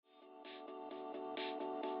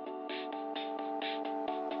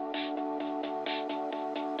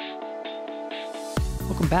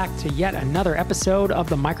Welcome back to yet another episode of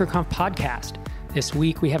the MicroConf podcast. This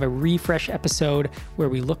week, we have a refresh episode where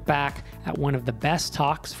we look back at one of the best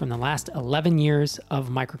talks from the last 11 years of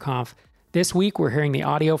MicroConf. This week, we're hearing the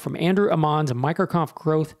audio from Andrew Amon's MicroConf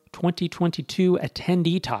Growth 2022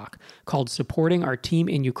 attendee talk called Supporting Our Team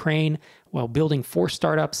in Ukraine While Building 4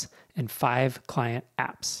 Startups and 5 Client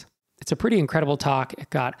Apps. It's a pretty incredible talk. It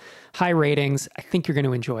got high ratings. I think you're going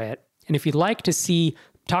to enjoy it. And if you'd like to see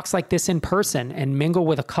talks like this in person and mingle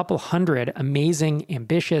with a couple hundred amazing,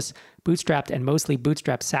 ambitious, bootstrapped and mostly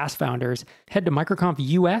bootstrapped SaaS founders, head to MicroConf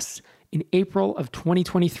US in April of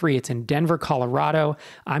 2023. It's in Denver, Colorado.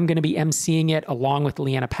 I'm going to be emceeing it along with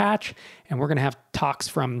Leanna Patch, and we're going to have talks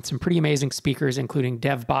from some pretty amazing speakers, including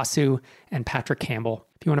Dev Basu and Patrick Campbell.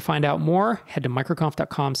 If you want to find out more, head to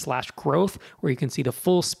microconf.com/growth, where you can see the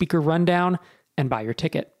full speaker rundown and buy your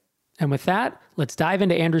ticket. And with that, let's dive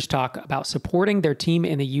into Andrew's talk about supporting their team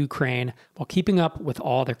in the Ukraine while keeping up with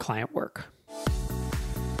all their client work.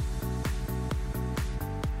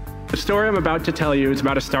 The story I'm about to tell you is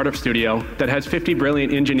about a startup studio that has 50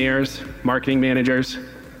 brilliant engineers, marketing managers,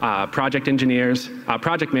 project engineers,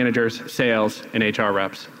 project managers, sales, and HR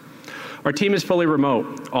reps. Our team is fully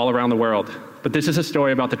remote all around the world, but this is a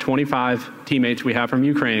story about the 25 teammates we have from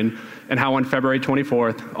Ukraine and how on February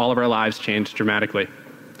 24th, all of our lives changed dramatically.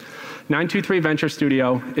 923 Venture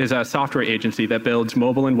Studio is a software agency that builds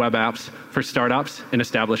mobile and web apps for startups and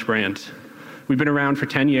established brands. We've been around for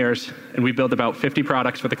 10 years, and we build about 50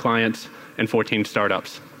 products for the clients and 14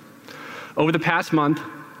 startups. Over the past month,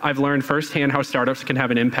 I've learned firsthand how startups can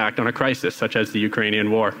have an impact on a crisis such as the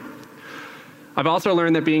Ukrainian war. I've also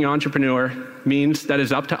learned that being an entrepreneur means that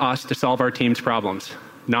it's up to us to solve our team's problems,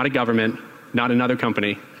 not a government, not another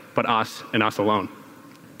company, but us and us alone.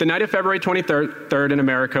 The night of February 23rd in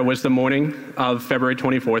America was the morning of February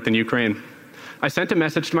 24th in Ukraine. I sent a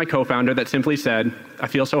message to my co-founder that simply said, "I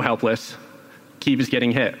feel so helpless. Kyiv is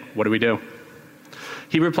getting hit. What do we do?"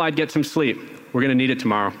 He replied, "Get some sleep. We're going to need it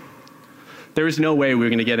tomorrow." There was no way we were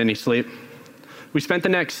going to get any sleep. We spent the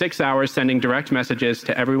next 6 hours sending direct messages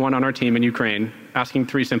to everyone on our team in Ukraine, asking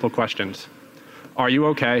 3 simple questions. Are you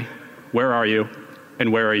okay? Where are you?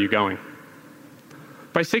 And where are you going?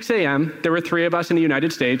 By 6 a.m., there were 3 of us in the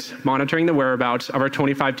United States monitoring the whereabouts of our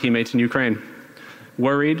 25 teammates in Ukraine.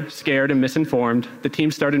 Worried, scared, and misinformed, the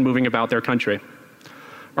team started moving about their country.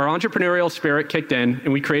 Our entrepreneurial spirit kicked in,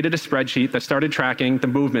 and we created a spreadsheet that started tracking the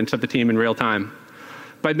movements of the team in real time.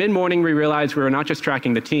 By mid-morning, we realized we were not just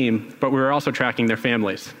tracking the team, but we were also tracking their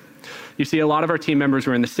families. You see, a lot of our team members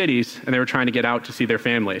were in the cities, and they were trying to get out to see their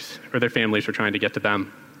families, or their families were trying to get to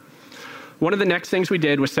them. One of the next things we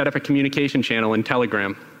did was set up a communication channel in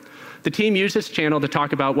Telegram. The team used this channel to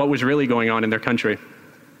talk about what was really going on in their country.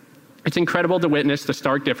 It's incredible to witness the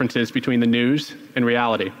stark differences between the news and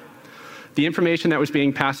reality. The information that was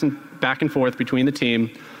being passed back and forth between the team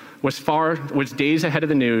was days ahead of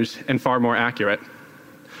the news and far more accurate.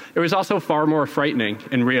 It was also far more frightening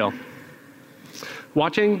and real.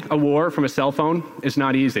 Watching a war from a cell phone is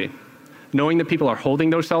not easy. Knowing that people are holding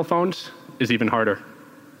those cell phones is even harder.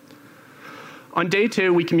 On day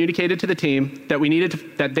 2, we communicated to the team that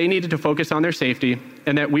they needed to focus on their safety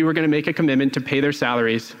and that we were going to make a commitment to pay their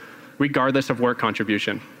salaries regardless of work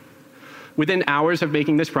contribution. Within hours of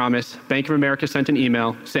making this promise, Bank of America sent an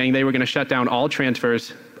email saying they were going to shut down all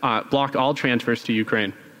transfers, block all transfers to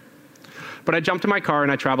Ukraine. But I jumped in my car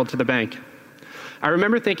and I traveled to the bank. I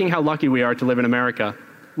remember thinking how lucky we are to live in America.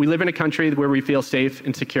 We live in a country where we feel safe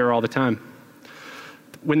and secure all the time.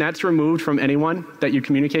 When that's removed from anyone that you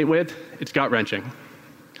communicate with, it's gut-wrenching.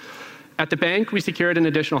 At the bank, we secured an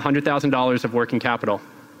additional $100,000 of working capital.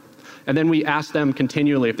 And then we asked them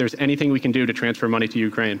continually if there's anything we can do to transfer money to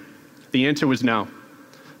Ukraine. The answer was no.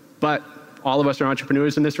 But all of us are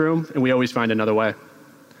entrepreneurs in this room, and we always find another way.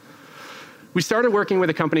 We started working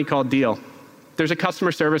with a company called Deal. There's a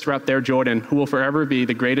customer service rep there, Jordan, who will forever be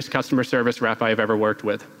the greatest customer service rep I have ever worked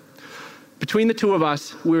with. Between the 2 of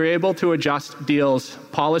us, we were able to adjust Deal's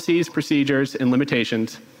policies, procedures, and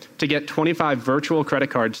limitations to get 25 virtual credit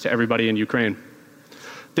cards to everybody in Ukraine.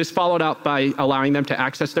 This followed up by allowing them to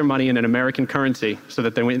access their money in an American currency so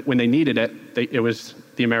that when they needed it, it was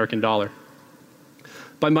the American dollar.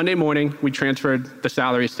 By Monday morning, we transferred the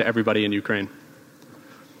salaries to everybody in Ukraine.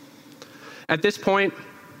 At this point,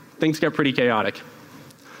 things got pretty chaotic.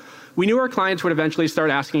 We knew our clients would eventually start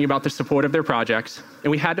asking about the support of their projects,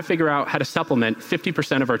 and we had to figure out how to supplement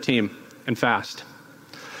 50% of our team, and fast.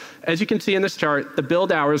 As you can see in this chart, the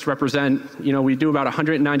build hours represent, we do about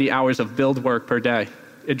 190 hours of build work per day.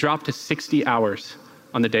 It dropped to 60 hours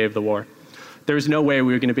on the day of the war. There was no way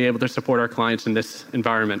we were going to be able to support our clients in this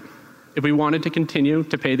environment. If we wanted to continue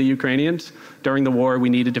to pay the Ukrainians during the war, we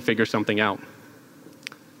needed to figure something out.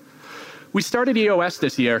 We started EOS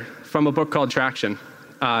this year from a book called Traction,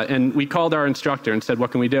 and we called our instructor and said,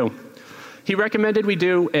 what can we do? He recommended we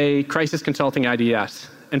do a crisis consulting IDS.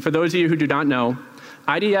 And for those of you who do not know,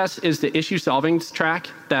 IDS is the issue solving track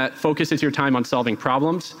that focuses your time on solving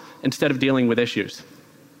problems instead of dealing with issues.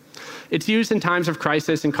 It's used in times of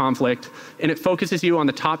crisis and conflict, and it focuses you on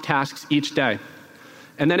the top tasks each day.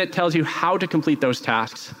 And then it tells you how to complete those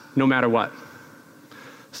tasks, no matter what.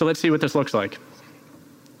 So let's see what this looks like.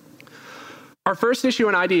 Our first issue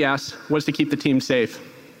in IDS was to keep the team safe.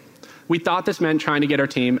 We thought this meant trying to get our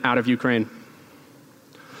team out of Ukraine.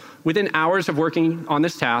 Within hours of working on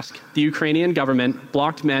this task, the Ukrainian government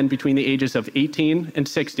blocked men between the ages of 18 and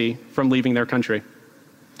 60 from leaving their country.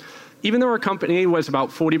 Even though our company was about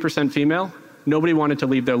 40% female, nobody wanted to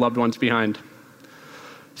leave their loved ones behind.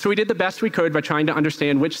 So we did the best we could by trying to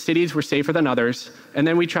understand which cities were safer than others, and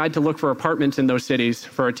then we tried to look for apartments in those cities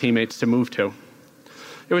for our teammates to move to.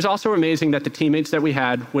 It was also amazing that the teammates that we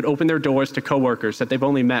had would open their doors to coworkers that they've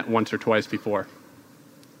only met once or twice before.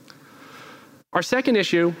 Our second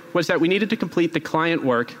issue was that we needed to complete the client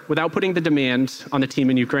work without putting the demands on the team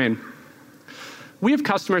in Ukraine. We have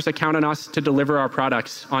customers that count on us to deliver our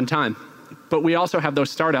products on time, but we also have those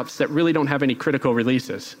startups that really don't have any critical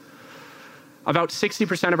releases. About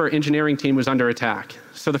 60% of our engineering team was under attack.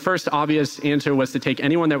 So the first obvious answer was to take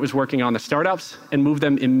anyone that was working on the startups and move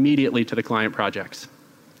them immediately to the client projects.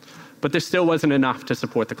 But this still wasn't enough to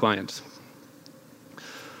support the clients.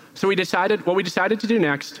 So what we decided to do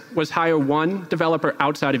next was hire one developer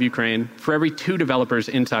outside of Ukraine for every 2 developers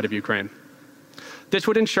inside of Ukraine. This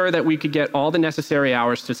would ensure that we could get all the necessary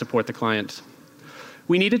hours to support the clients.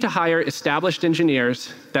 We needed to hire established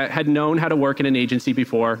engineers that had known how to work in an agency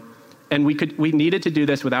before, and we needed to do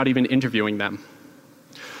this without even interviewing them.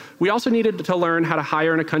 We also needed to learn how to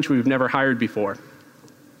hire in a country we've never hired before.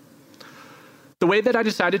 The way that I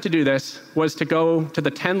decided to do this was to go to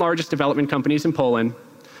the 10 largest development companies in Poland,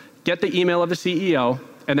 get the email of the CEO,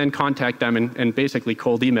 and then contact them and basically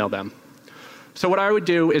cold email them. So what I would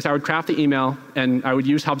do is I would craft the email, and I would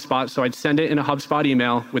use HubSpot, so I'd send it in a HubSpot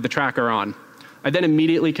email with the tracker on. I'd then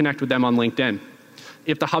immediately connect with them on LinkedIn.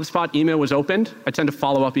 If the HubSpot email was opened, I'd send a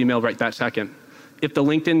follow-up email right that second. If the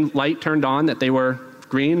LinkedIn light turned on, that they were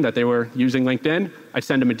green, that they were using LinkedIn, I'd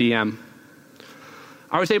send them a DM.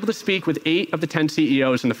 I was able to speak with 8 of the 10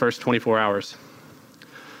 CEOs in the first 24 hours.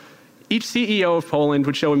 Each CEO of Poland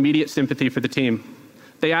would show immediate sympathy for the team.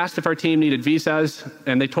 They asked if our team needed visas,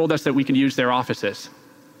 and they told us that we could use their offices.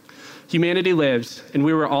 Humanity lives, and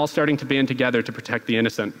we were all starting to band together to protect the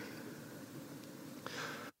innocent.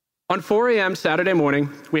 On 4 a.m. Saturday morning,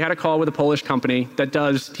 we had a call with a Polish company that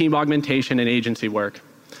does team augmentation and agency work.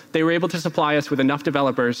 They were able to supply us with enough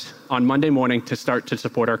developers on Monday morning to start to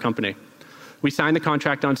support our company. We signed the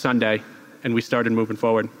contract on Sunday, and we started moving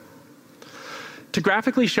forward. To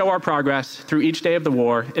graphically show our progress through each day of the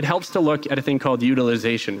war, it helps to look at a thing called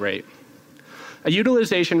utilization rate. A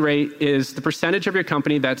utilization rate is the percentage of your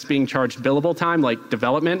company that's being charged billable time, like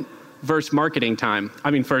development, versus marketing time.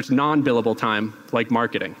 Versus non-billable time, like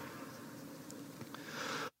marketing.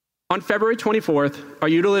 On February 24th, our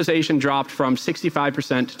utilization dropped from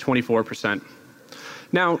 65% to 24%.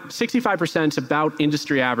 Now, 65% is about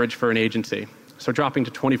industry average for an agency, so dropping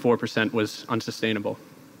to 24% was unsustainable.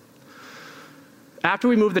 After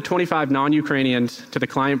we moved the 25 non-Ukrainians to the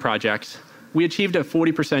client projects, we achieved a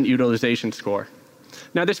 40% utilization score.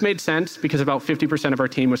 Now, this made sense because about 50% of our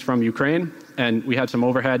team was from Ukraine, and we had some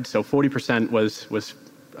overhead, so 40% was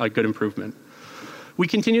a good improvement. We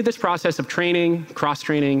continued this process of training,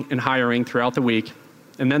 cross-training, and hiring throughout the week,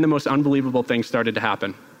 and then the most unbelievable things started to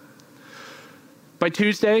happen. By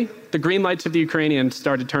Tuesday, the green lights of the Ukrainians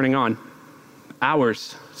started turning on.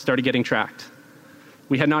 Hours started getting tracked.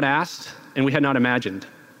 We had not asked, and we had not imagined.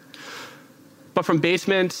 But from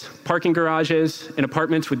basements, parking garages, and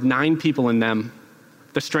apartments with 9 people in them,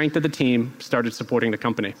 the strength of the team started supporting the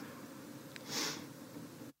company.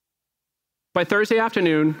 By Thursday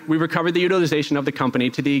afternoon, we recovered the utilization of the company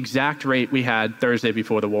to the exact rate we had Thursday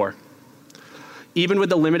before the war. Even with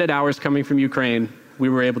the limited hours coming from Ukraine, we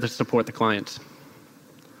were able to support the clients.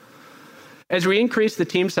 As we increased the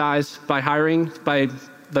team size by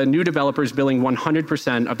the new developers billing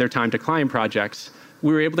 100% of their time to client projects,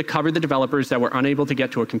 we were able to cover the developers that were unable to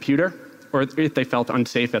get to a computer or if they felt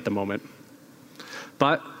unsafe at the moment.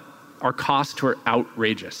 But our costs were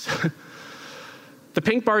outrageous. The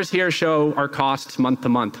pink bars here show our costs month to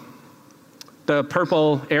month. The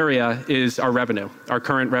purple area is our revenue, our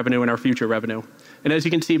current revenue and our future revenue. And as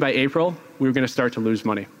you can see, by April, we were going to start to lose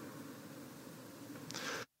money.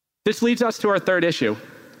 This leads us to our third issue.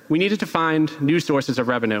 We needed to find new sources of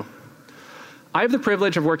revenue. I have the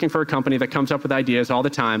privilege of working for a company that comes up with ideas all the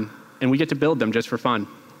time, and we get to build them just for fun.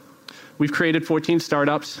 We've created 14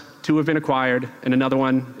 startups, 2 have been acquired, and another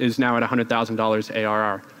one is now at $100,000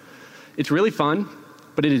 ARR. It's really fun,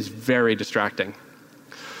 but it is very distracting.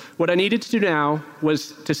 What I needed to do now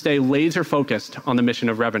was to stay laser focused on the mission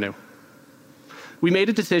of revenue. We made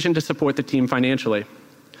a decision to support the team financially.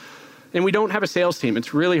 And we don't have a sales team.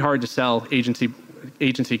 It's really hard to sell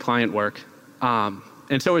agency client work.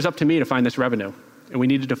 And so it was up to me to find this revenue. And we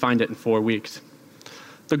needed to find it in 4 weeks.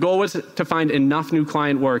 The goal was to find enough new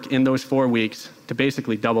client work in those 4 weeks to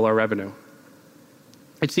basically double our revenue.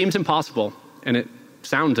 It seems impossible, and it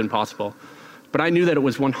sounds impossible, but I knew that it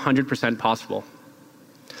was 100% possible.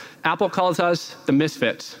 Apple calls us the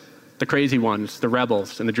misfits, the crazy ones, the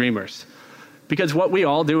rebels, and the dreamers. Because what we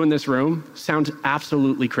all do in this room sounds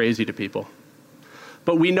absolutely crazy to people.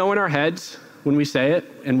 But we know in our heads, when we say it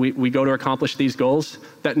and we go to accomplish these goals,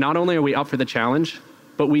 that not only are we up for the challenge,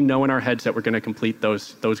 but we know in our heads that we're going to complete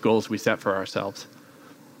those goals we set for ourselves.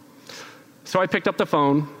 So I picked up the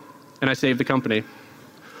phone and I saved the company.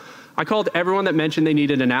 I called everyone that mentioned they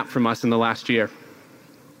needed an app from us in the last year.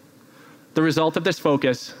 The result of this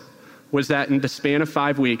focus was that in the span of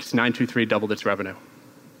 5 weeks, 923 doubled its revenue.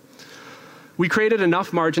 We created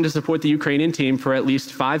enough margin to support the Ukrainian team for at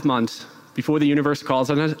least 5 months before the universe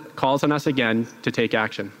calls on us again to take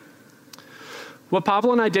action. What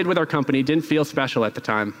Pavel and I did with our company didn't feel special at the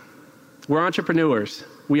time. We're entrepreneurs.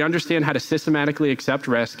 We understand how to systematically accept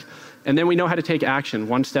risk, and then we know how to take action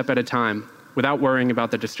one step at a time without worrying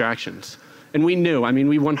about the distractions. And we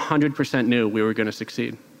 100% knew we were going to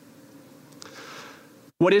succeed.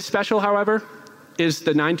 What is special, however, is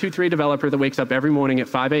the 923 developer that wakes up every morning at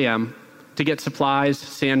 5 a.m. to get supplies,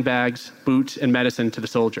 sandbags, boots, and medicine to the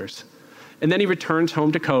soldiers. And then he returns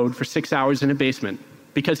home to code for 6 hours in a basement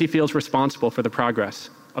because he feels responsible for the progress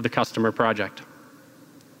of the customer project.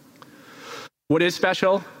 What is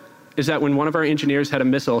special is that when one of our engineers had a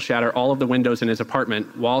missile shatter all of the windows in his apartment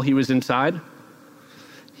while he was inside,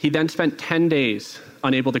 he then spent 10 days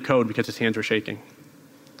unable to code because his hands were shaking.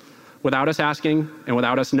 Without us asking and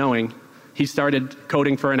without us knowing, he started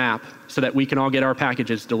coding for an app so that we can all get our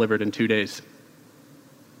packages delivered in 2 days.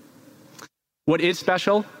 What is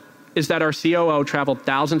special is that our COO traveled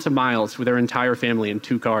thousands of miles with her entire family in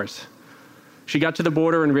 2 cars. She got to the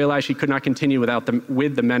border and realized she could not continue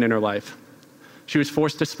with the men in her life. She was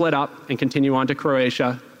forced to split up and continue on to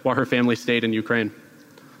Croatia while her family stayed in Ukraine.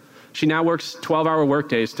 She now works 12-hour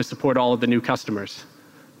workdays to support all of the new customers,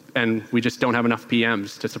 and we just don't have enough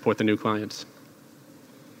PMs to support the new clients.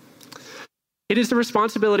 It is the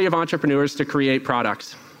responsibility of entrepreneurs to create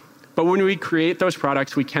products. But when we create those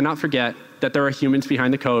products, we cannot forget that there are humans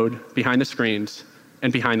behind the code, behind the screens,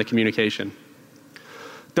 and behind the communication.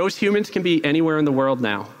 Those humans can be anywhere in the world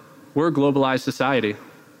now. We're a globalized society.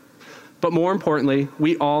 But more importantly,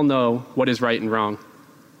 we all know what is right and wrong.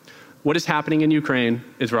 What is happening in Ukraine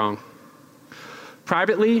is wrong.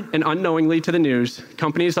 Privately and unknowingly to the news,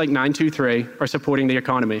 companies like 923 are supporting the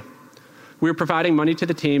economy. We're providing money to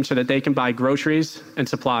the team so that they can buy groceries and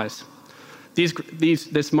supplies.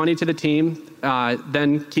 This money to the team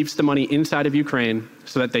then keeps the money inside of Ukraine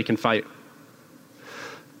so that they can fight.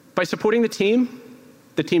 By supporting the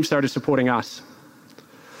team started supporting us.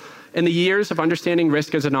 And the years of understanding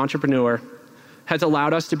risk as an entrepreneur has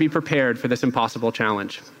allowed us to be prepared for this impossible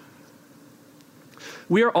challenge.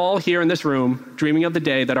 We are all here in this room dreaming of the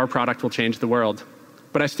day that our product will change the world.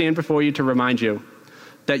 But I stand before you to remind you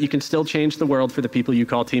that you can still change the world for the people you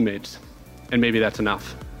call teammates. And maybe that's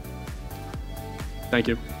enough. Thank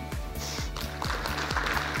you.